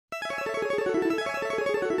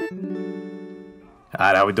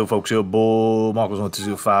Alright, how we do, folks? Your boy Marcos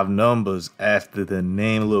 1205 numbers after the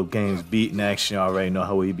name. Little games beating action. You already know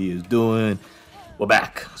how EB is doing. We're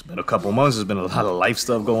back. It's been a couple months. There's been a lot of life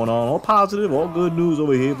stuff going on. All positive, all good news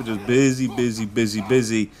over here, but just busy.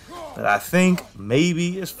 But I think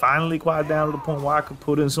maybe it's finally quiet down to the point where I could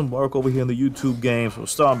put in some work over here in the YouTube games. So we're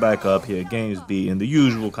starting back up here. Games beating the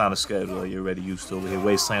usual kind of schedule that you're already used to over here.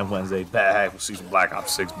 Wasteland Wednesday back. We'll see some Black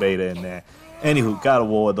Ops 6 beta in there. Anywho, God of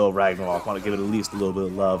War, though, Ragnarok. Want to give it at least a little bit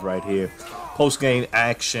of love right here. Post-game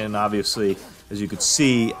action, obviously, as you could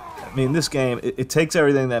see. I mean, this game, it takes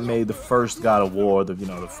everything that made the first God of War, the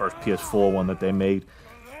first PS4 one that they made,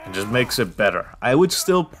 and just makes it better. I would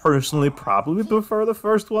still personally probably prefer the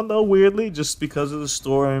first one, though, weirdly, just because of the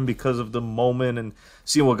story and because of the moment and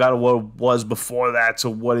seeing what God of War was before that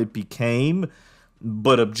to what it became.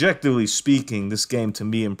 But objectively speaking, this game to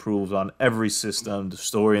me improves on every system. The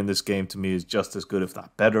story in this game to me is just as good, if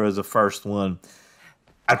not better, as the first one.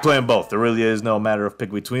 I'd play them both. There really is no matter of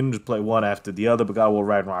pick between them. Just play one after the other. But God of War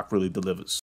Ragnarok really delivers.